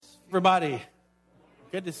Everybody,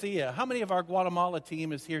 good to see you. How many of our Guatemala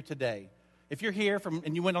team is here today? If you're here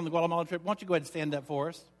and you went on the Guatemala trip, why don't you go ahead and stand up for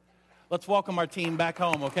us? Let's welcome our team back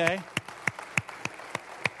home, okay?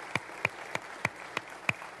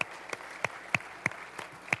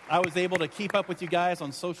 I was able to keep up with you guys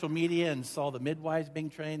on social media and saw the midwives being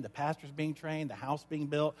trained, the pastors being trained, the house being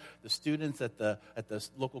built, the students at the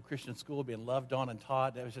local Christian school being loved on and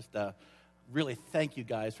taught. It was just really thank you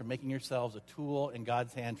guys for making yourselves a tool in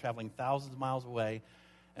God's hand, traveling thousands of miles away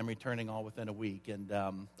and returning all within a week. And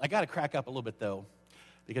I got to crack up a little bit, though,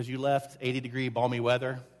 because you left 80-degree balmy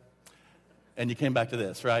weather and you came back to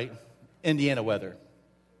this, right? Indiana weather,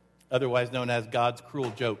 otherwise known as God's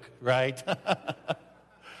cruel joke, right?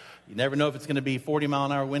 You never know if it's going to be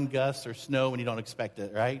 40-mile-an-hour wind gusts or snow when you don't expect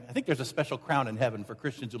it, right? I think there's a special crown in heaven for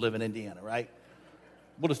Christians who live in Indiana, right?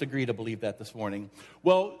 We'll just agree to believe that this morning.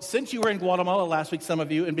 Well, since you were in Guatemala last week, some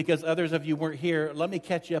of you, and because others of you weren't here, let me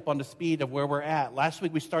catch you up on the speed of where we're at. Last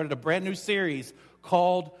week we started a brand new series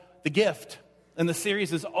called The Gift. And the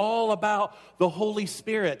series is all about the Holy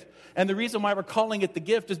Spirit. And the reason why we're calling it The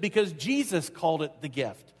Gift is because Jesus called it The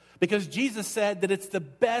Gift. Because Jesus said that it's the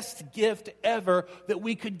best gift ever that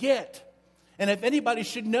we could get. And if anybody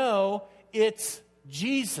should know, it's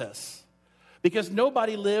Jesus. Because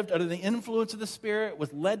nobody lived under the influence of the Spirit,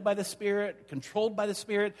 was led by the Spirit, controlled by the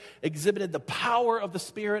Spirit, exhibited the power of the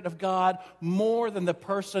Spirit of God more than the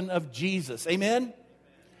person of Jesus. Amen?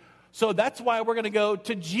 So that's why we're going to go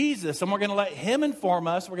to Jesus, and we're going to let Him inform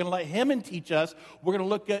us. We're going to let Him teach us. We're going to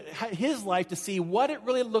look at His life to see what it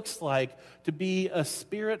really looks like to be a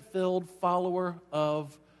Spirit-filled follower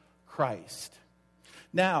of Christ.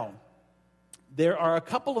 Now, there are a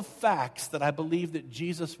couple of facts that I believe that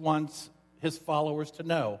Jesus wants His followers to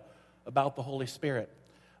know about the Holy Spirit.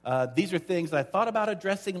 These are things that I thought about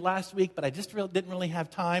addressing last week, but I just didn't really have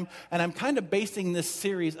time. And I'm kind of basing this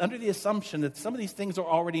series under the assumption that some of these things are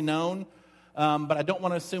already known, but I don't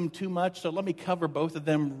want to assume too much. So let me cover both of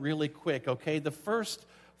them really quick, okay? The first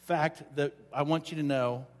fact that I want you to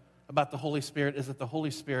know about the Holy Spirit is that the Holy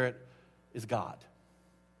Spirit is God.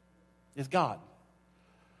 Is God.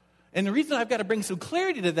 And the reason I've got to bring some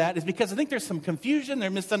clarity to that is because I think there's some confusion,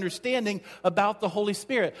 there's misunderstanding about the Holy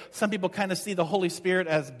Spirit. Some people kind of see the Holy Spirit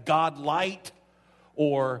as God light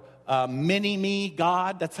or mini-me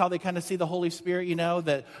God. That's how they kind of see the Holy Spirit, you know,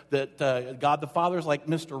 that God the Father is like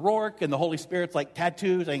Mr. Rourke and the Holy Spirit's like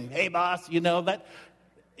Tattoo saying, hey, boss, you know that.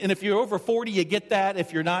 And if you're over 40, you get that.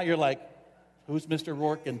 If you're not, you're like, who's Mr.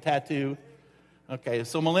 Rourke and Tattoo? Okay,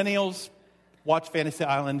 so millennials, watch Fantasy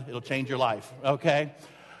Island. It'll change your life, okay?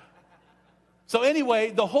 So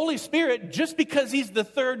anyway, the Holy Spirit, just because He's the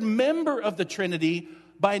third member of the Trinity,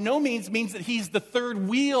 by no means that He's the third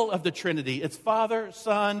wheel of the Trinity. It's Father,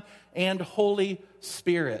 Son, and Holy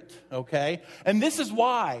Spirit, okay? And this is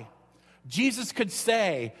why Jesus could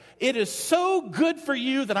say, it is so good for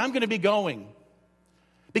you that I'm going to be going.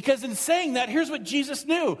 Because in saying that, here's what Jesus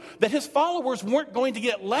knew, that His followers weren't going to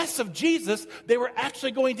get less of Jesus, they were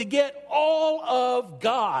actually going to get all of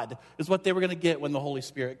God, is what they were going to get when the Holy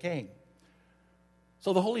Spirit came.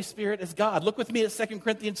 So the Holy Spirit is God. Look with me at 2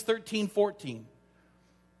 Corinthians 13:14.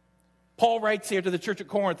 Paul writes here to the church at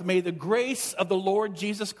Corinth, may the grace of the Lord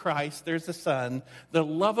Jesus Christ, there's the Son, the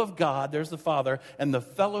love of God, there's the Father, and the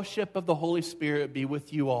fellowship of the Holy Spirit be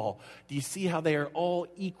with you all. Do you see how they are all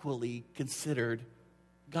equally considered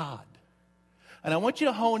God? And I want you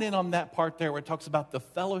to hone in on that part there where it talks about the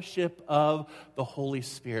fellowship of the Holy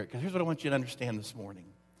Spirit. Because here's what I want you to understand this morning.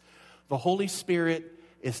 The Holy Spirit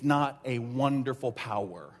is not a wonderful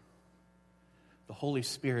power. The Holy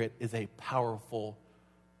Spirit is a powerful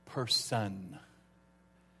person.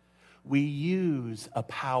 We use a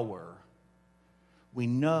power. We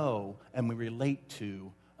know and we relate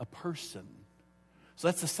to a person. So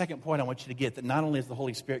that's the second point I want you to get, that not only is the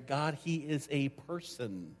Holy Spirit God, He is a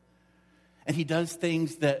person. And He does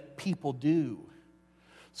things that people do.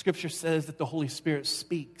 Scripture says that the Holy Spirit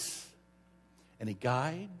speaks and He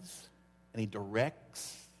guides and He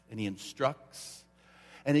directs, and He instructs,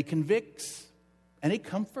 and He convicts, and He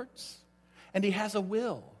comforts, and He has a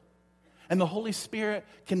will. And the Holy Spirit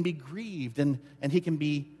can be grieved, and He can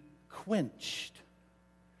be quenched.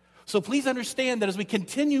 So please understand that as we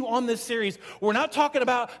continue on this series, we're not talking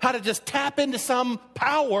about how to just tap into some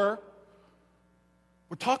power.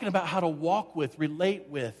 We're talking about how to walk with, relate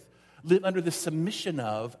with, live under the submission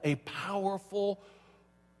of a powerful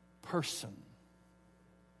person.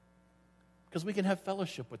 Because we can have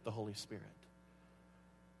fellowship with the Holy Spirit.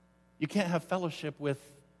 You can't have fellowship with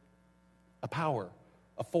a power,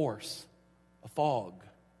 a force, a fog.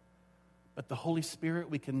 But the Holy Spirit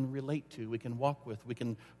we can relate to, we can walk with, we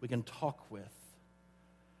can talk with.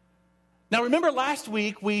 Now, remember last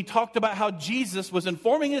week we talked about how Jesus was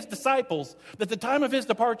informing his disciples that the time of his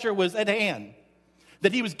departure was at hand,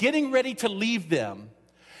 that he was getting ready to leave them.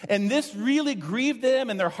 And this really grieved them,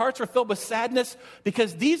 and their hearts were filled with sadness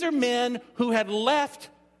because these are men who had left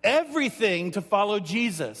everything to follow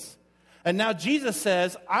Jesus. And now Jesus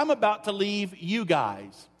says, I'm about to leave you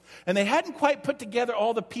guys. And they hadn't quite put together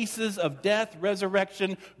all the pieces of death,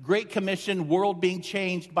 resurrection, Great Commission, world being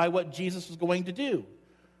changed by what Jesus was going to do.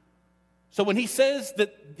 So when he says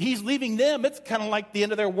that he's leaving them, it's kind of like the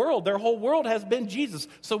end of their world. Their whole world has been Jesus.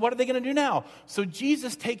 So what are they going to do now? So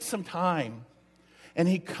Jesus takes some time, and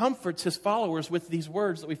he comforts his followers with these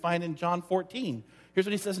words that we find in John 14. Here's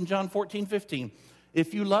what he says in John 14:15.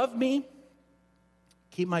 If you love me,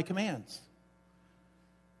 keep my commands.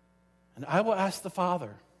 And I will ask the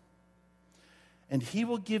Father, and he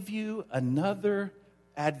will give you another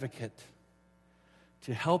advocate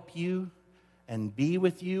to help you and be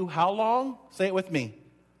with you. How long? Say it with me.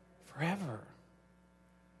 Forever.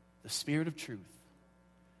 The Spirit of truth.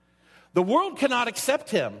 The world cannot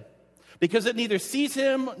accept him because it neither sees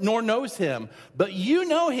him nor knows him. But you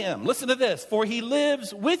know him. Listen to this. For he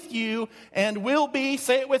lives with you and will be,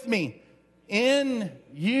 say it with me, in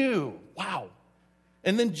you. Wow.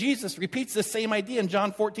 And then Jesus repeats the same idea in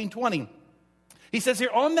John 14:20. He says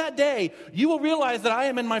here, on that day, you will realize that I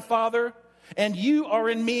am in my Father, and you are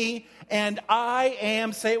in me, and I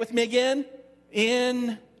am, say it with me again,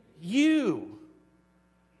 in you.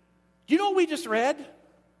 Do you know what we just read?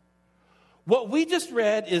 What we just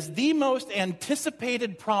read is the most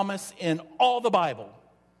anticipated promise in all the Bible.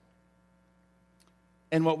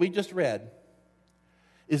 And what we just read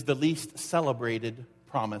is the least celebrated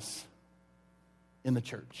promise in the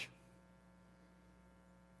church.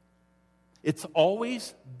 It's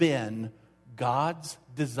always been God's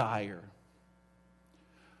desire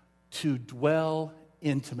to dwell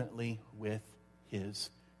intimately with his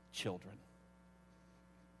children.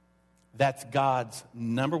 That's God's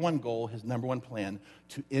number one goal, his number one plan,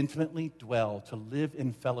 to intimately dwell, to live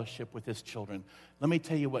in fellowship with his children. Let me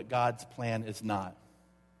tell you what God's plan is not.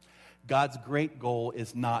 God's great goal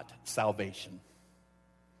is not salvation.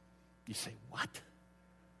 You say, what?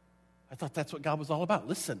 I thought that's what God was all about.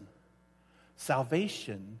 Listen,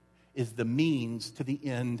 salvation is the means to the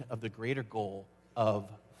end of the greater goal of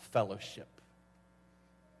fellowship.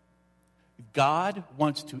 God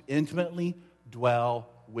wants to intimately dwell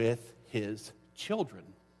with his children.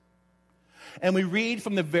 And we read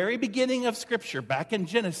from the very beginning of Scripture, back in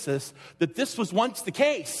Genesis, that this was once the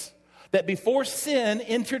case. That before sin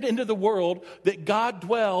entered into the world, that God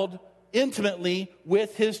dwelled intimately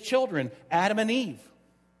with his children, Adam and Eve.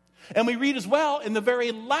 And we read as well in the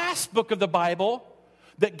very last book of the Bible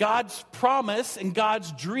that God's promise and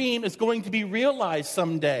God's dream is going to be realized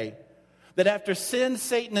someday. That after sin,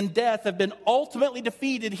 Satan, and death have been ultimately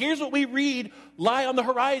defeated, here's what we read lie on the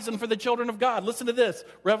horizon for the children of God. Listen to this,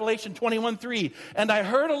 Revelation 21:3. And I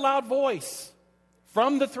heard a loud voice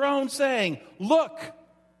from the throne saying, look,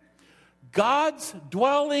 God's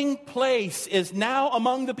dwelling place is now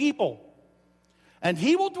among the people, and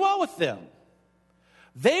he will dwell with them.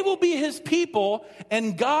 They will be his people,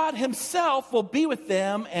 and God himself will be with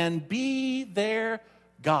them and be their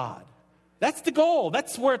God. That's the goal.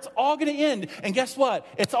 That's where it's all going to end. And guess what?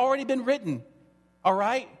 It's already been written. All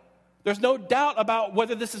right? There's no doubt about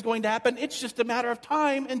whether this is going to happen. It's just a matter of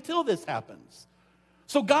time until this happens.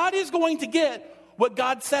 So God is going to get what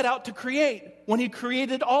God set out to create when he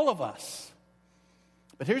created all of us.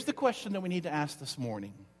 But here's the question that we need to ask this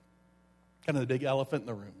morning. Kind of the big elephant in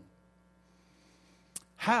the room.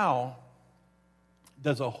 How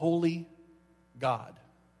does a holy God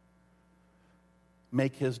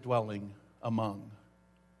make his dwelling among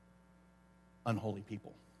unholy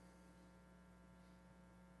people?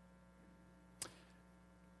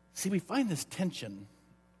 See, we find this tension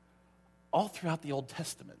all throughout the Old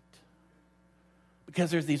Testament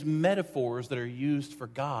because there's these metaphors that are used for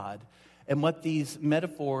God, and what these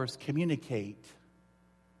metaphors communicate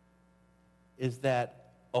is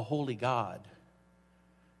that a holy God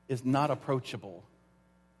is not approachable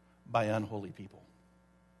by unholy people.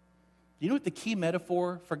 Do you know what the key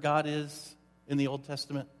metaphor for God is in the Old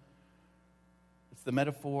Testament? It's the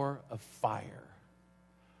metaphor of fire,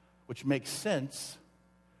 which makes sense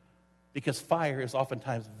because fire is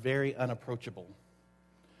oftentimes very unapproachable.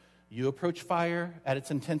 You approach fire at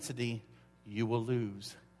its intensity, you will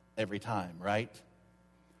lose every time, right?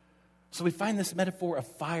 So we find this metaphor of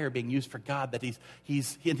fire being used for God, that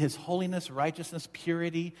he's in his holiness, righteousness,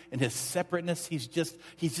 purity, and his separateness, he's just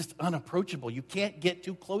unapproachable. You can't get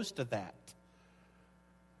too close to that.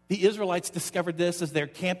 The Israelites discovered this as they're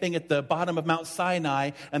camping at the bottom of Mount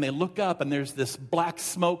Sinai, and they look up, and there's this black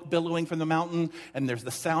smoke billowing from the mountain, and there's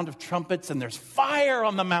the sound of trumpets, and there's fire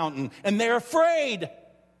on the mountain, and they're afraid.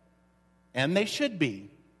 And they should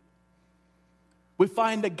be. We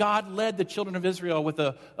find that God led the children of Israel with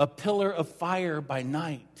a pillar of fire by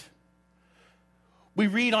night. We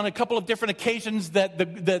read on a couple of different occasions that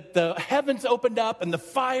the heavens opened up and the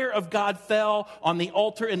fire of God fell on the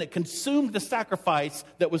altar and it consumed the sacrifice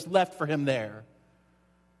that was left for him there.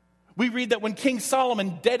 We read that when King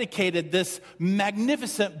Solomon dedicated this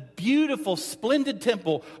magnificent, beautiful, splendid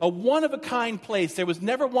temple, a one-of-a-kind place, there was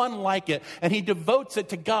never one like it, and he devotes it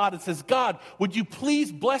to God and says, God, would you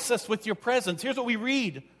please bless us with your presence? Here's what we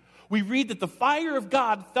read. We read that the fire of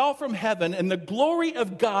God fell from heaven and the glory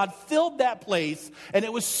of God filled that place. And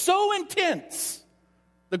it was so intense,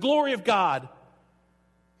 the glory of God,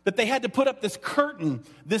 that they had to put up this curtain,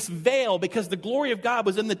 this veil, because the glory of God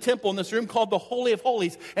was in the temple in this room called the Holy of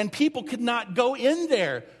Holies. And people could not go in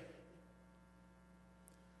there.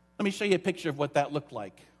 Let me show you a picture of what that looked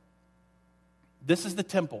like. This is the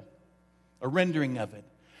temple, a rendering of it.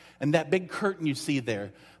 And that big curtain you see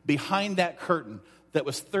there, behind that curtain, that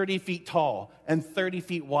was 30 feet tall and 30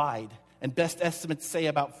 feet wide, and best estimates say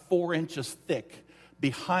about 4 inches thick.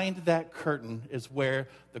 Behind that curtain is where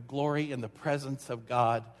the glory and the presence of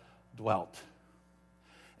God dwelt.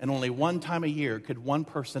 And only one time a year could one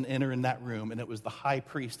person enter in that room, and it was the high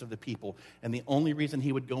priest of the people. And the only reason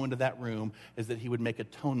he would go into that room is that he would make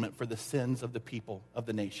atonement for the sins of the people of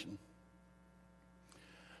the nation.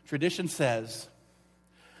 Tradition says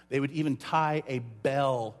they would even tie a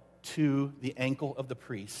bell to the ankle of the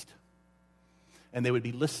priest, and they would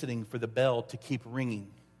be listening for the bell to keep ringing.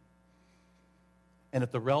 And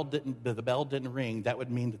if the bell didn't ring, that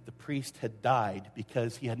would mean that the priest had died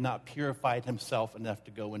because he had not purified himself enough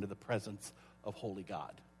to go into the presence of holy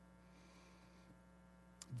God.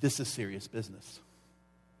 This is serious business.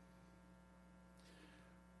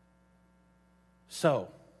 So,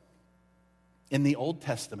 in the Old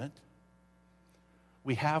Testament,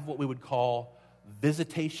 we have what we would call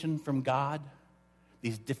visitation from God,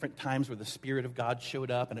 these different times where the Spirit of God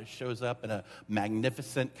showed up, and it shows up in a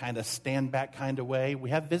magnificent kind of stand-back kind of way. We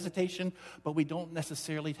have visitation, but we don't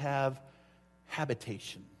necessarily have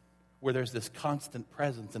habitation, where there's this constant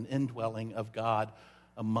presence and indwelling of God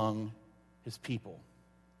among his people.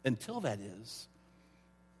 Until that is,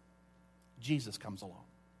 Jesus comes along.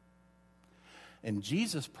 And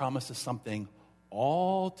Jesus promises something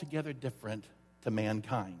altogether different to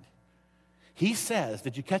mankind. He says,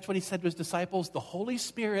 did you catch what he said to his disciples? The Holy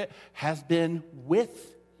Spirit has been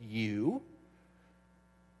with you.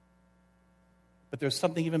 But there's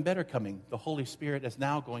something even better coming. The Holy Spirit is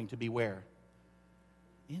now going to be where?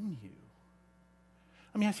 In you.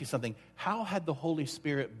 Let me ask you something. How had the Holy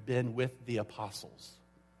Spirit been with the apostles?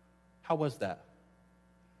 How was that?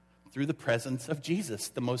 Through the presence of Jesus,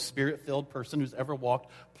 the most Spirit-filled person who's ever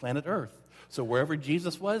walked planet Earth. So wherever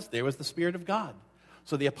Jesus was, there was the Spirit of God.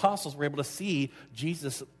 So the apostles were able to see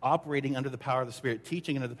Jesus operating under the power of the Spirit,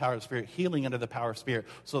 teaching under the power of the Spirit, healing under the power of the Spirit.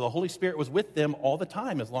 So the Holy Spirit was with them all the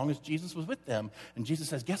time as long as Jesus was with them. And Jesus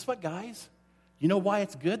says, guess what, guys? You know why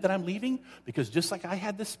it's good that I'm leaving? Because just like I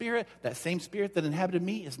had the Spirit, that same Spirit that inhabited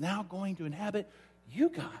me is now going to inhabit you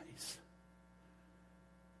guys.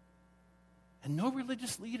 And no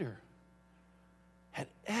religious leader had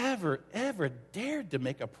ever dared to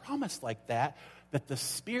make a promise like that the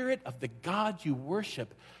Spirit of the God you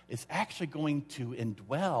worship is actually going to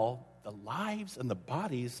indwell the lives and the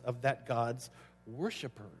bodies of that God's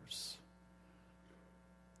worshipers.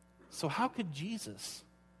 So how could Jesus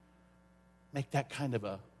make that kind of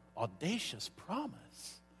a audacious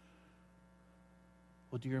promise?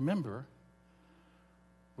 Well, do you remember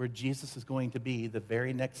where Jesus is going to be the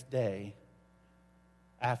very next day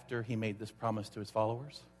after he made this promise to his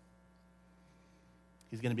followers?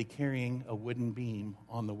 He's going to be carrying a wooden beam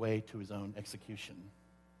on the way to his own execution.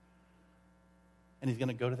 And he's going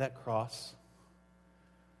to go to that cross,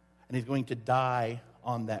 and he's going to die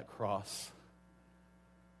on that cross.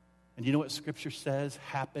 And you know what Scripture says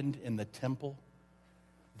happened in the temple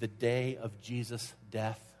the day of Jesus'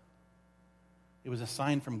 death? It was a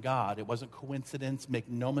sign from God. It wasn't coincidence. Make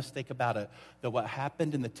no mistake about it. That what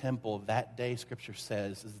happened in the temple that day, Scripture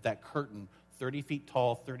says, is that curtain, 30 feet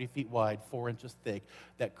tall, 30 feet wide, 4 inches thick,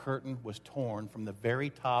 that curtain was torn from the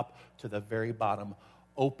very top to the very bottom,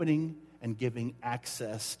 opening and giving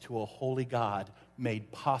access to a holy God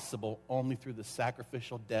made possible only through the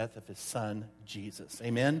sacrificial death of his Son, Jesus.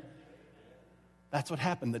 Amen? That's what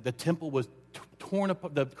happened. The temple was torn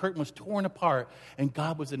apart, the curtain was torn apart, and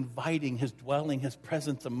God was inviting his dwelling, his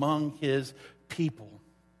presence among his people.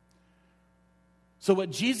 So what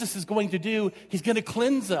Jesus is going to do, he's going to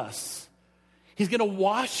cleanse us. He's going to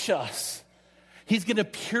wash us. He's going to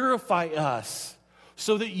purify us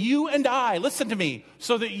so that you and I, listen to me,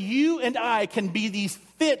 so that you and I can be these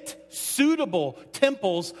fit, suitable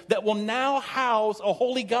temples that will now house a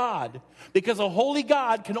holy God. Because a holy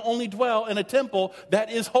God can only dwell in a temple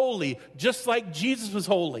that is holy, just like Jesus was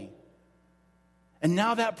holy. And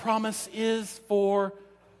now that promise is for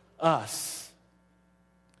us.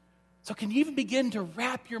 So can you even begin to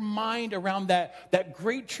wrap your mind around that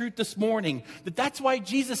great truth this morning? That's why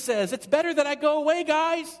Jesus says, it's better that I go away,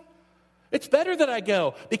 guys. It's better that I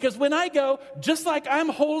go. Because when I go, just like I'm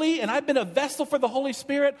holy and I've been a vessel for the Holy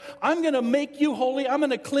Spirit, I'm going to make you holy. I'm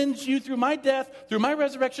going to cleanse you through my death, through my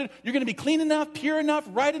resurrection. You're going to be clean enough, pure enough,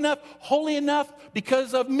 right enough, holy enough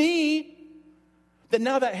because of me. That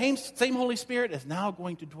now that same Holy Spirit is now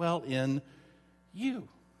going to dwell in you.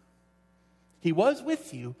 He was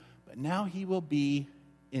with you, but now he will be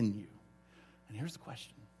in you. And here's the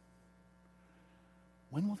question.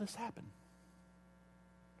 When will this happen?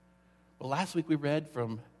 Well, last week we read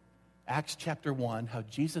from Acts chapter 1 how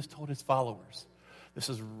Jesus told his followers. This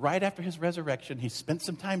is right after his resurrection. He spent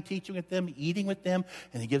some time teaching with them, eating with them,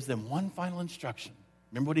 and he gives them one final instruction.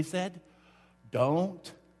 Remember what he said? Don't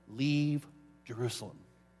leave Jerusalem.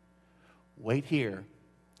 Wait here,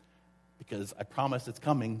 because I promise it's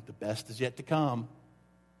coming. The best is yet to come.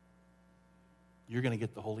 You're going to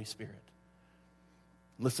get the Holy Spirit.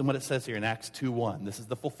 Listen what it says here in Acts 2:1. This is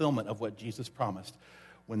the fulfillment of what Jesus promised.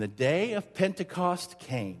 When the day of Pentecost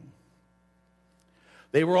came,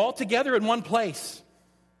 they were all together in one place.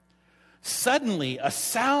 Suddenly, a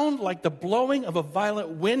sound like the blowing of a violent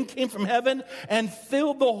wind came from heaven and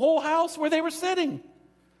filled the whole house where they were sitting.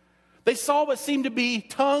 They saw what seemed to be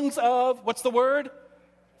tongues of, what's the word?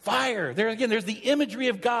 Fire. There again, there's the imagery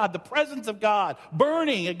of God, the presence of God,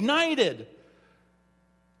 burning, ignited.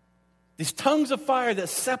 These tongues of fire that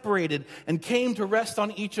separated and came to rest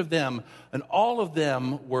on each of them. And all of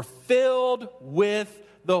them were filled with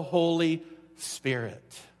the Holy Spirit.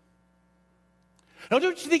 Now,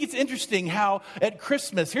 don't you think it's interesting how at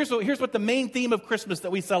Christmas, here's what the main theme of Christmas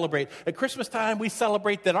that we celebrate. At Christmas time, we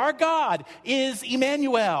celebrate that our God is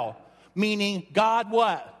Emmanuel, meaning God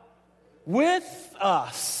what? With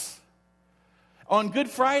us. On Good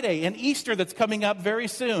Friday and Easter that's coming up very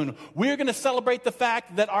soon, we're going to celebrate the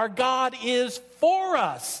fact that our God is for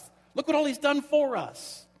us. Look what all he's done for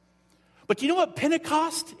us. But do you know what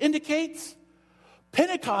Pentecost indicates?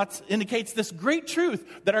 Pentecost indicates this great truth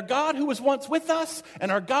that our God who was once with us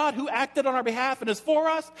and our God who acted on our behalf and is for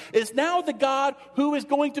us is now the God who is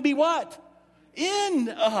going to be what? In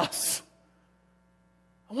us.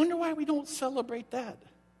 I wonder why we don't celebrate that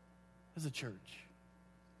as a church.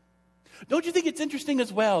 Don't you think it's interesting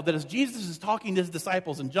as well that as Jesus is talking to his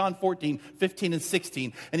disciples in John 14, 15, and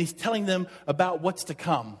 16, and he's telling them about what's to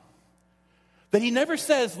come, that he never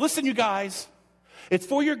says, listen, you guys, it's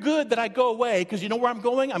for your good that I go away because you know where I'm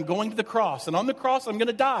going? I'm going to the cross. And on the cross, I'm going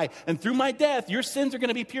to die. And through my death, your sins are going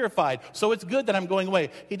to be purified. So it's good that I'm going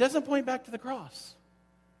away. He doesn't point back to the cross.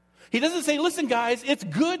 He doesn't say, listen, guys, it's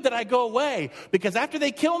good that I go away because after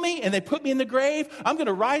they kill me and they put me in the grave, I'm going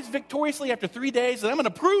to rise victoriously after 3 days and I'm going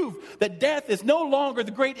to prove that death is no longer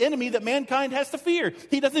the great enemy that mankind has to fear.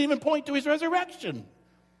 He doesn't even point to his resurrection.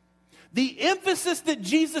 The emphasis that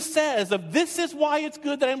Jesus says of this is why it's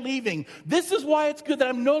good that I'm leaving, this is why it's good that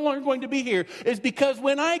I'm no longer going to be here, is because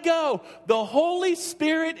when I go, the Holy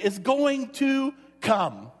Spirit is going to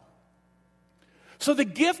come. So the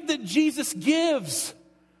gift that Jesus gives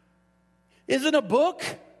isn't a book.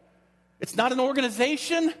 It's not an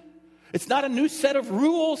organization. It's not a new set of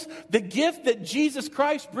rules. The gift that Jesus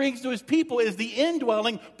Christ brings to his people is the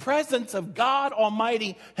indwelling presence of God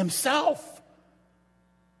Almighty himself.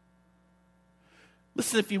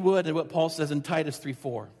 Listen, if you would, to what Paul says in Titus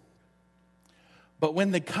 3:4. But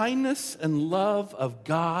when the kindness and love of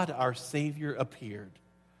God our Savior appeared,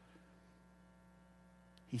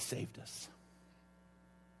 he saved us.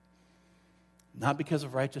 Not because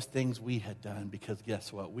of righteous things we had done, because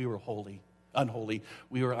guess what? We were unholy,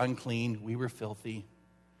 we were unclean, we were filthy,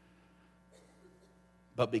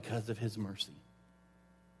 but because of his mercy.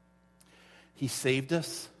 He saved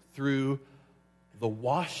us through the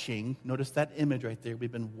washing. Notice that image right there.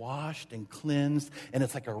 We've been washed and cleansed, and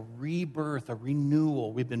it's like a rebirth, a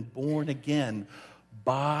renewal. We've been born again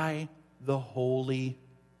by the Holy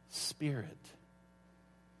Spirit,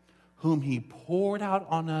 whom he poured out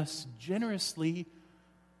on us generously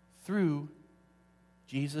through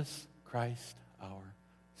Jesus Christ, our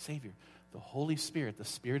Savior. The Holy Spirit, the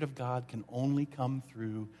Spirit of God, can only come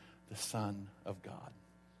through the Son of God.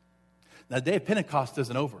 Now, the day of Pentecost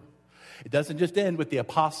isn't over. It doesn't just end with the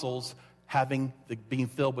apostles being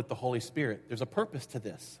filled with the Holy Spirit. There's a purpose to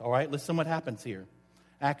this, all right? Listen what happens here.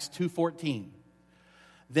 Acts 2:14.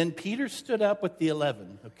 Then Peter stood up with the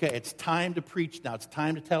 11. Okay, it's time to preach now. It's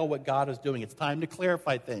time to tell what God is doing. It's time to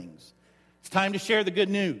clarify things. It's time to share the good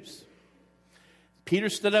news. Peter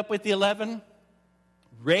stood up with the 11,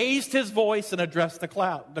 raised his voice, and addressed the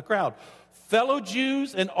crowd. Fellow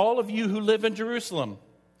Jews and all of you who live in Jerusalem,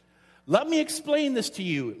 let me explain this to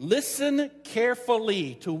you. Listen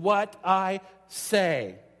carefully to what I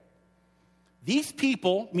say. These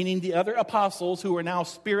people, meaning the other apostles who are now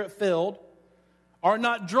Spirit-filled, are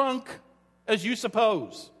not drunk as you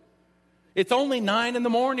suppose. It's only 9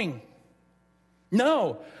 a.m.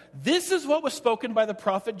 No, this is what was spoken by the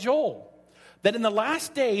prophet Joel, that in the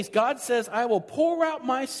last days God says, I will pour out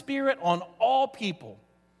my Spirit on all people.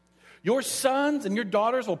 Your sons and your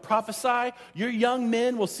daughters will prophesy. Your young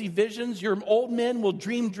men will see visions. Your old men will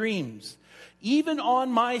dream dreams. Even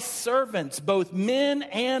on my servants, both men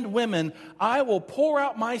and women, I will pour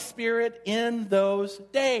out my Spirit in those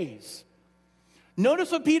days.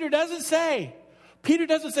 Notice what Peter doesn't say. Peter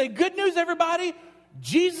doesn't say, good news, everybody.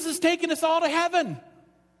 Jesus is taking us all to heaven.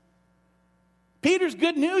 Peter's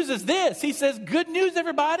good news is this. He says, good news,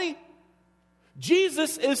 everybody.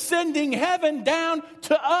 Jesus is sending heaven down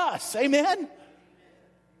to us. Amen?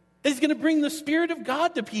 He's going to bring the Spirit of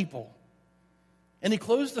God to people. And he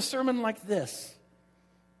closed the sermon like this.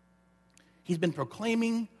 He's been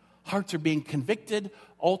proclaiming, hearts are being convicted.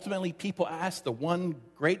 Ultimately, people ask the one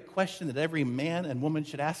great question that every man and woman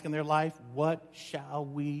should ask in their life: what shall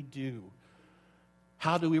we do?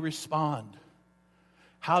 How do we respond?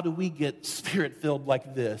 How do we get Spirit-filled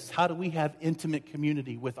like this? How do we have intimate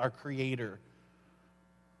community with our Creator?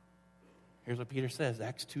 Here's what Peter says,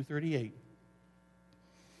 Acts 2:38.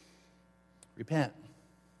 Repent.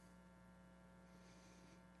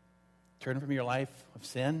 Turn from your life of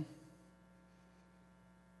sin.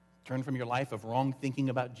 Turn from your life of wrong thinking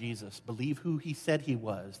about Jesus. Believe who he said he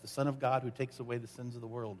was, the Son of God who takes away the sins of the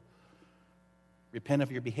world. Repent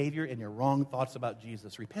of your behavior and your wrong thoughts about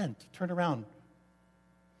Jesus. Repent. Turn around.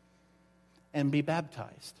 And be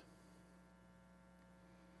baptized.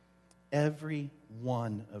 Every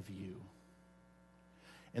one of you.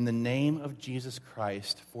 In the name of Jesus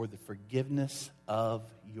Christ for the forgiveness of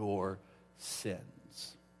your sins.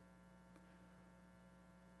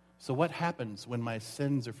 So what happens when my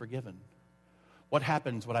sins are forgiven? What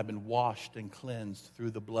happens when I've been washed and cleansed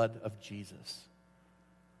through the blood of Jesus?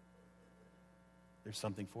 There's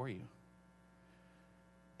something for you.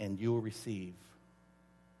 And you will receive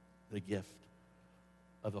the gift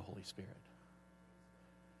of the Holy Spirit.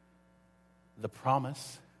 The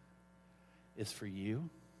promise is for you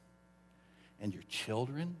and your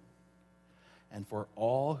children and for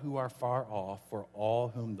all who are far off, for all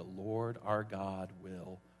whom the Lord our God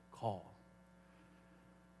will call.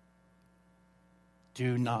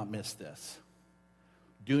 Do not miss this.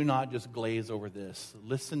 Do not just glaze over this.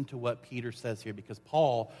 Listen to what Peter says here, because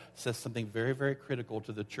Paul says something very, very critical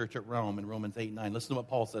to the church at Rome in Romans 8:9. Listen to what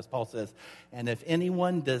Paul says. Paul says, and if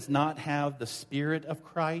anyone does not have the Spirit of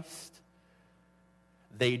Christ,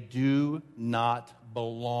 they do not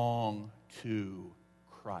belong to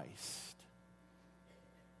Christ.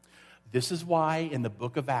 This is why in the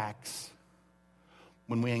book of Acts,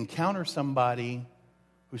 when we encounter somebody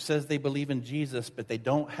who says they believe in Jesus, but they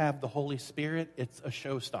don't have the Holy Spirit, it's a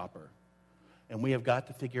showstopper. And we have got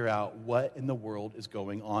to figure out what in the world is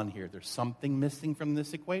going on here. There's something missing from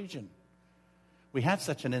this equation. We have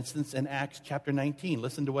such an instance in Acts chapter 19.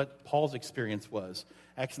 Listen to what Paul's experience was.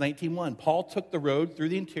 Acts 19:1. Paul took the road through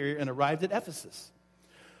the interior and arrived at Ephesus.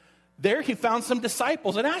 There he found some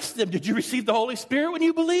disciples and asked them, did you receive the Holy Spirit when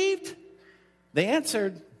you believed? They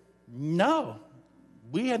answered, no.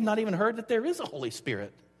 We had not even heard that there is a Holy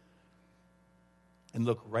Spirit. And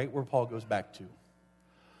look right where Paul goes back to.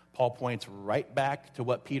 Paul points right back to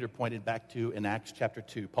what Peter pointed back to in Acts chapter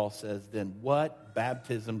 2. Paul says, then what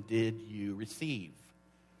baptism did you receive?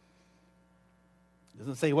 It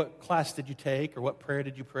doesn't say what class did you take or what prayer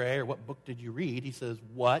did you pray or what book did you read. He says,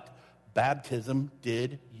 what baptism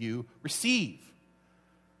did you receive?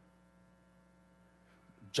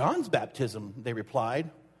 John's baptism, they replied.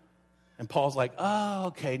 And Paul's like, oh,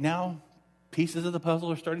 okay, now pieces of the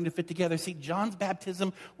puzzle are starting to fit together. See, John's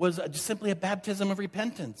baptism was just simply a baptism of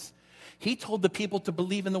repentance. He told the people to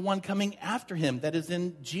believe in the one coming after him, that is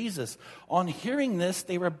in Jesus. On hearing this,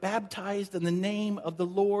 they were baptized in the name of the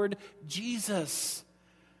Lord Jesus.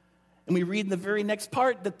 And we read in the very next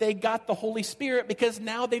part that they got the Holy Spirit because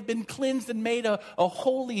now they've been cleansed and made a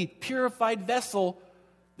holy, purified vessel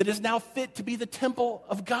that is now fit to be the temple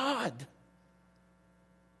of God.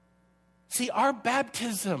 See, our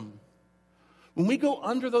baptism, when we go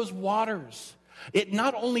under those waters, it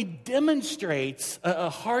not only demonstrates a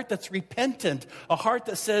heart that's repentant, a heart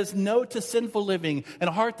that says no to sinful living, and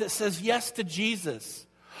a heart that says yes to Jesus,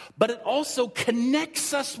 but it also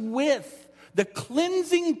connects us with the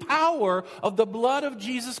cleansing power of the blood of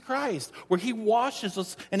Jesus Christ, where he washes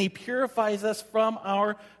us and he purifies us from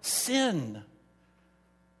our sin.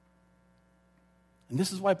 And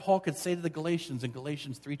this is why Paul could say to the Galatians in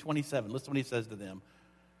Galatians 3:27, listen what he says to them.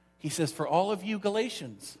 He says, for all of you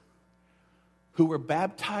Galatians who were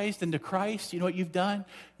baptized into Christ, you know what you've done?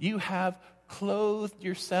 You have clothed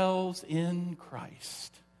yourselves in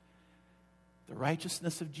Christ. The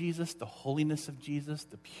righteousness of Jesus, the holiness of Jesus,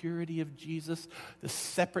 the purity of Jesus, the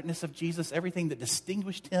separateness of Jesus, everything that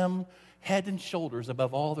distinguished him head and shoulders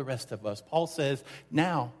above all the rest of us. Paul says,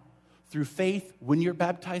 now, through faith, when you're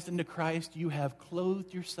baptized into Christ, you have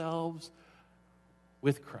clothed yourselves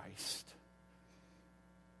with Christ.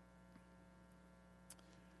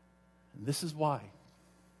 And this is why,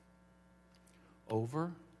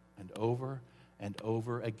 over and over and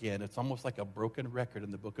over again, it's almost like a broken record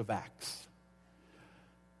in the book of Acts.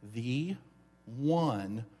 The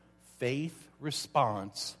one faith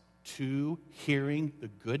response to hearing the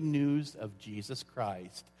good news of Jesus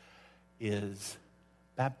Christ is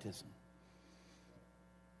baptism.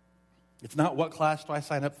 It's not what class do I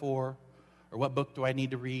sign up for, or what book do I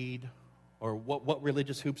need to read, or what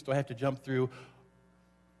religious hoops do I have to jump through.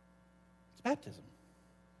 It's baptism.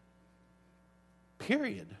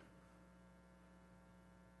 Period.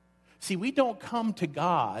 See, we don't come to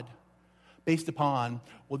God based upon,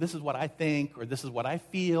 well, this is what I think, or this is what I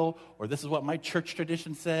feel, or this is what my church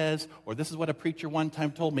tradition says, or this is what a preacher one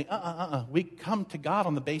time told me. We come to God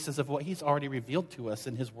on the basis of what he's already revealed to us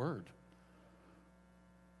in his word.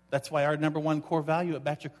 That's why our number one core value at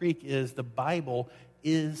Bachelor Creek is the Bible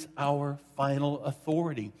is our final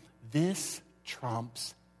authority. This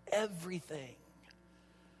trumps everything.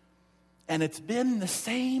 And it's been the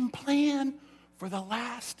same plan for the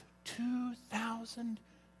last 2,000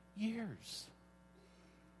 years.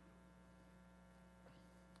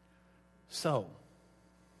 So,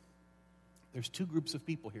 there's two groups of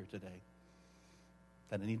people here today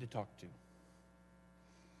that I need to talk to.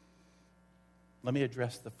 Let me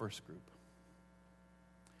address the first group.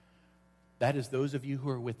 That is those of you who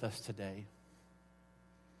are with us today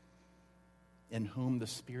in whom the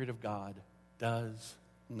Spirit of God does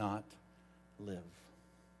not live.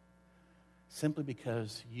 Simply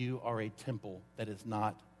because you are a temple that is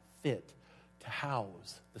not fit to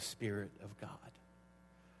house the Spirit of God.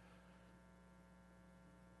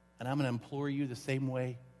 And I'm going to implore you the same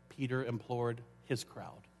way Peter implored his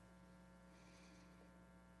crowd.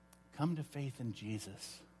 Come to faith in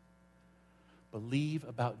Jesus. Believe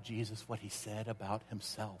about Jesus what he said about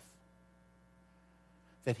himself.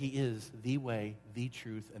 That he is the way, the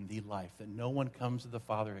truth, and the life. That no one comes to the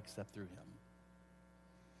Father except through him.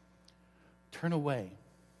 Turn away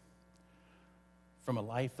from a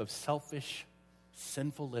life of selfish,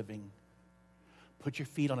 sinful living. Put your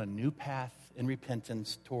feet on a new path in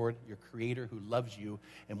repentance toward your Creator who loves you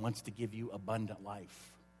and wants to give you abundant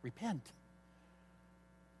life. Repent.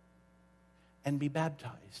 And be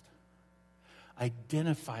baptized.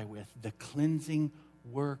 Identify with the cleansing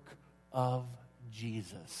work of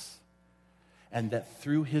Jesus. And that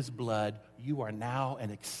through his blood, you are now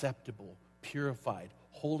an acceptable, purified,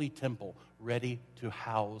 holy temple ready to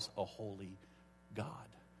house a holy God.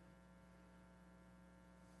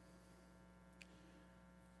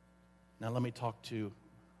 Now let me talk to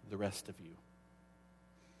the rest of you.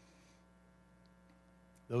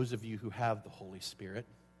 Those of you who have the Holy Spirit.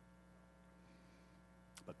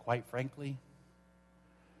 But quite frankly,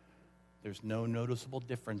 there's no noticeable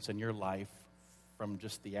difference in your life from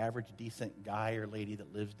just the average decent guy or lady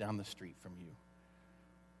that lives down the street from you.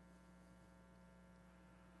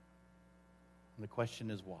 And the question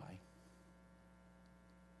is why?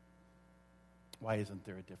 Why isn't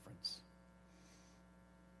there a difference?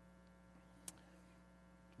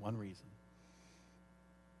 One reason.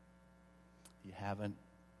 You haven't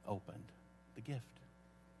opened the gift.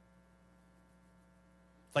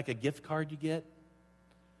 It's like a gift card you get.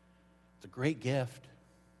 It's a great gift.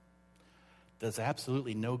 Does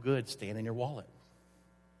absolutely no good staying in your wallet.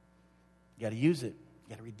 You got to use it. You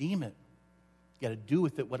got to redeem it. You got to do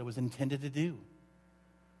with it what it was intended to do.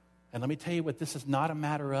 And let me tell you what this is not a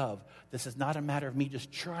matter of. This is not a matter of me just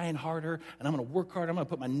trying harder, and I'm going to work harder. I'm going to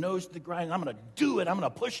put my nose to the grind, and I'm going to do it. I'm going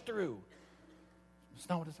to push through. It's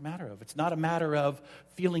not what it's a matter of. It's not a matter of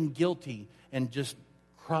feeling guilty and just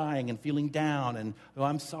crying and feeling down and, oh,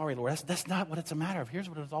 I'm sorry, Lord. That's not what it's a matter of. Here's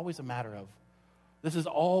what it's always a matter of. This is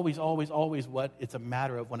always, always, always what it's a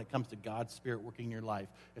matter of when it comes to God's Spirit working in your life.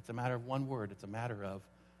 It's a matter of one word. It's a matter of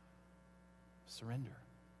surrender.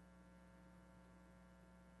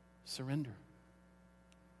 Surrender.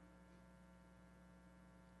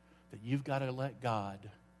 That you've got to let God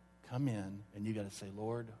come in and you've got to say,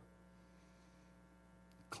 Lord,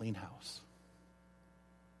 clean house.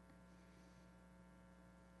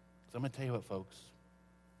 So I'm going to tell you what, folks.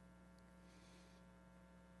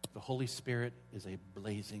 The Holy Spirit is a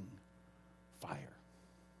blazing fire.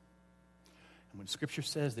 And when Scripture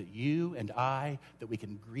says that you and I, that we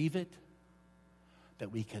can grieve it,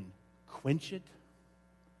 that we can quench it,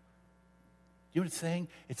 you know what it's saying?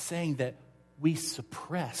 It's saying that we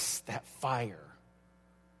suppress that fire,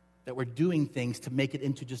 that we're doing things to make it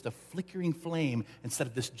into just a flickering flame instead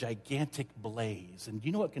of this gigantic blaze. And do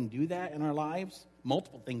you know what can do that in our lives?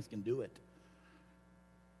 Multiple things can do it.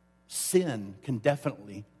 Sin can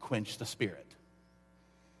definitely quench the Spirit.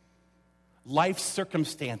 Life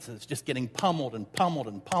circumstances, just getting pummeled and pummeled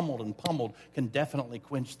and pummeled and pummeled, can definitely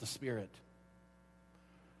quench the Spirit.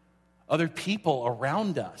 Other people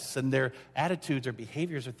around us and their attitudes or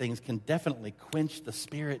behaviors or things can definitely quench the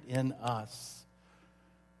Spirit in us.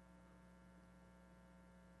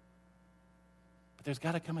 But there's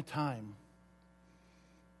got to come a time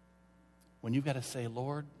when you've got to say,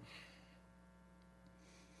 Lord,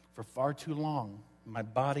 for far too long, my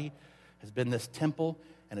body has been this temple,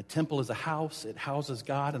 and a temple is a house. It houses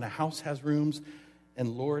God, and a house has rooms.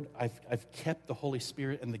 And Lord, I've kept the Holy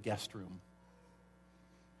Spirit in the guest room,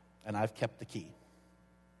 and I've kept the key.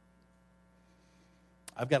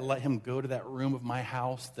 I've got to let him go to that room of my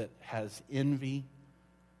house that has envy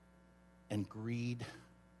and greed.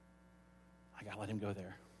 I got to let him go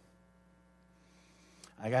there.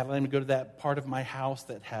 I got to let him go to that part of my house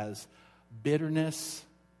that has bitterness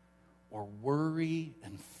or worry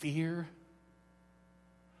and fear.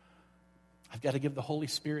 I've got to give the Holy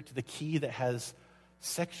Spirit to the key that has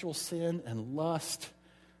sexual sin and lust,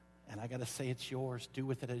 and I got to say, it's yours. Do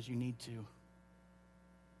with it as you need to.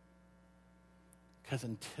 Because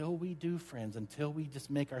until we do, friends, until we just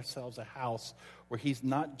make ourselves a house where he's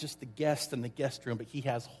not just the guest in the guest room, but he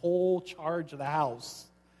has whole charge of the house.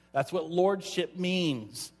 That's what lordship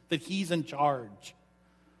means, that he's in charge.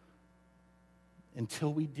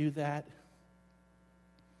 Until we do that,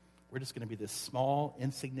 we're just going to be this small,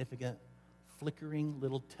 insignificant, flickering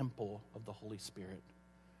little temple of the Holy Spirit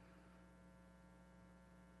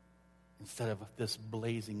instead of this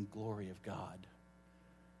blazing glory of God,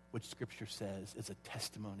 which Scripture says is a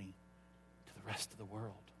testimony to the rest of the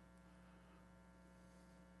world.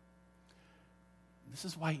 This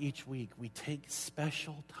is why each week we take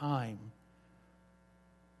special time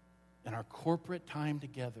in our corporate time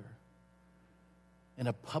together. In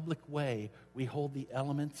a public way, we hold the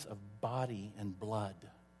elements of body and blood.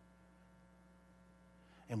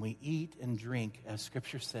 And we eat and drink, as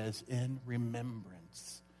Scripture says, in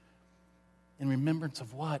remembrance. In remembrance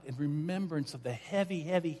of what? In remembrance of the heavy,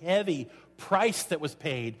 heavy, heavy price that was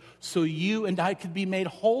paid so you and I could be made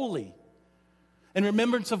holy. In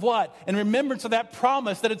remembrance of what? In remembrance of that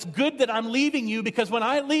promise that it's good that I'm leaving you, because when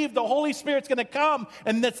I leave, the Holy Spirit's going to come,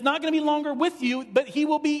 and that's not going to be longer with you, but he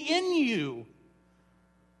will be in you.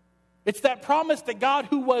 It's that promise that God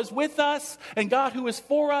who was with us and God who is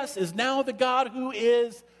for us is now the God who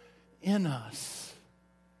is in us.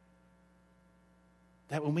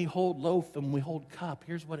 That when we hold loaf and we hold cup,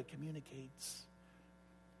 here's what it communicates.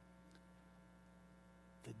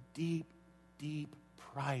 The deep, deep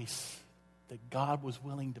price that God was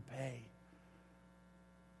willing to pay.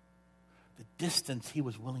 The distance he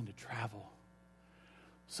was willing to travel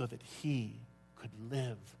so that he could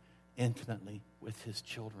live intimately with his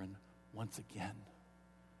children once again.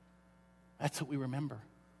 That's what we remember.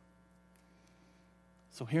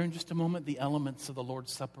 So here in just a moment, the elements of the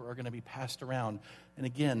Lord's Supper are going to be passed around. And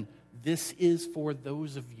again, this is for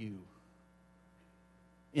those of you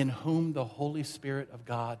in whom the Holy Spirit of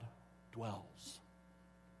God dwells.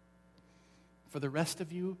 For the rest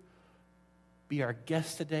of you, be our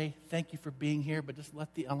guest today. Thank you for being here, but just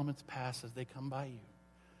let the elements pass as they come by you.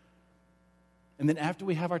 And then after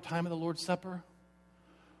we have our time of the Lord's Supper,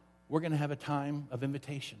 we're going to have a time of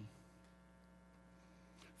invitation.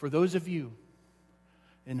 For those of you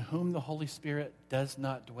in whom the Holy Spirit does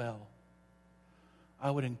not dwell,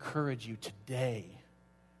 I would encourage you today,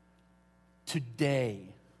 to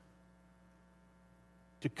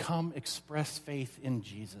come express faith in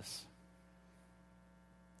Jesus.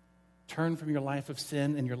 Turn from your life of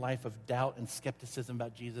sin and your life of doubt and skepticism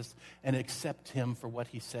about Jesus and accept him for what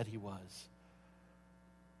he said he was.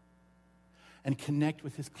 and connect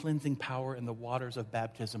with his cleansing power in the waters of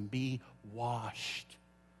baptism. Be washed.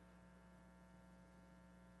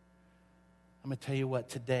 I'm going to tell you what,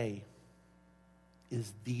 today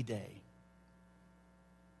is the day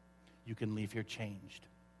you can leave here changed.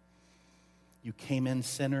 You came in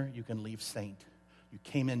sinner, you can leave saint. You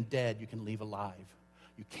came in dead, you can leave alive.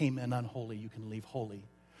 You came in unholy, you can leave holy.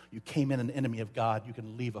 You came in an enemy of God, you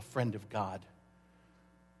can leave a friend of God.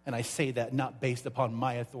 And I say that not based upon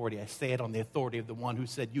my authority. I say it on the authority of the one who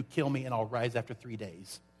said, you kill me and I'll rise after 3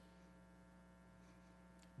 days.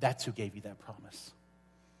 That's who gave you that promise.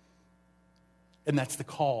 And that's the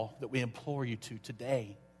call that we implore you to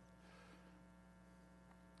today.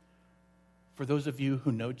 For those of you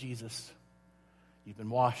who know Jesus, you've been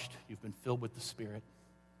washed, you've been filled with the Spirit.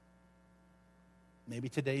 Maybe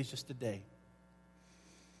today's just a day.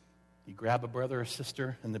 You grab a brother or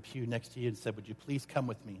sister in the pew next to you and said, would you please come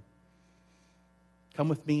with me? Come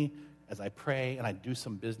with me as I pray and I do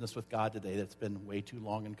some business with God today that's been way too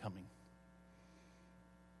long in coming.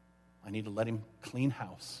 I need to let him clean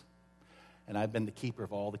house. And I've been the keeper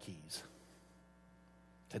of all the keys.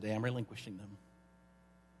 Today I'm relinquishing them.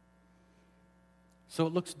 So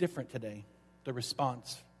it looks different today, the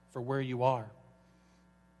response for where you are.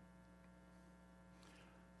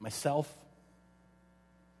 Myself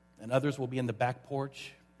and others will be in the back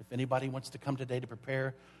porch if anybody wants to come today to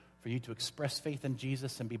prepare for you to express faith in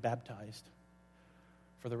Jesus and be baptized.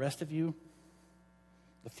 For the rest of you,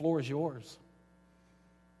 the floor is yours.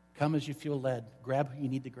 Come as you feel led. Grab who you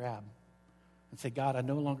need to grab. And say, God, I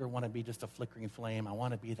no longer want to be just a flickering flame. I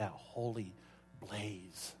want to be that holy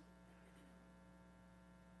blaze.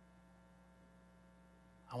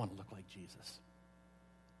 I want to look like Jesus.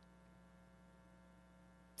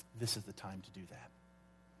 This is the time to do that.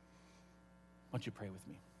 Why don't you pray with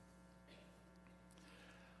me?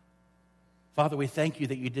 Father, we thank you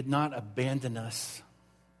that you did not abandon us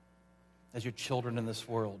as your children in this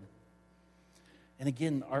world. And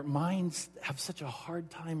again, our minds have such a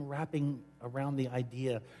hard time wrapping around the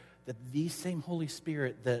idea that the same Holy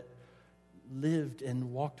Spirit that lived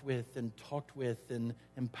and walked with and talked with and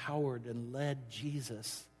empowered and led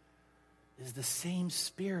Jesus is the same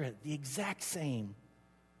Spirit, the exact same.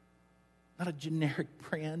 Not a generic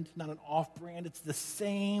brand, not an off-brand. It's the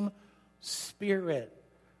same Spirit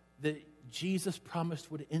that Jesus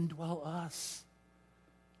promised would indwell us.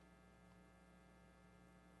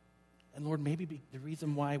 And Lord, maybe the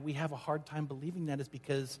reason why we have a hard time believing that is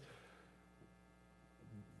because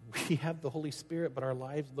we have the Holy Spirit, but our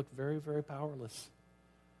lives look very, very powerless.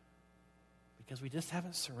 Because we just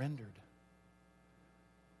haven't surrendered.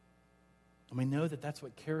 And we know that that's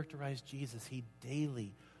what characterized Jesus. He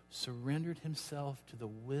daily surrendered himself to the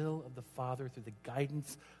will of the Father through the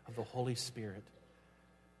guidance of the Holy Spirit.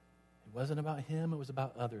 It wasn't about him, it was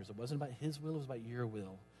about others. It wasn't about his will, it was about your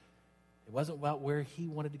will. It wasn't about where he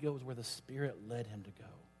wanted to go, it was where the Spirit led him to go.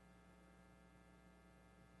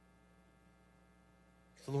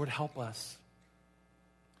 So Lord, help us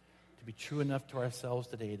to be true enough to ourselves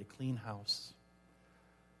today to clean house,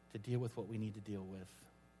 to deal with what we need to deal with,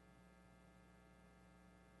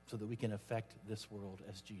 so that we can affect this world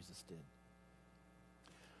as Jesus did.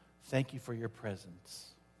 Thank you for your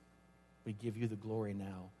presence. We give you the glory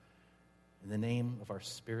now. In the name of our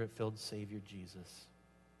Spirit-filled Savior, Jesus.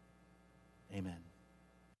 Amen.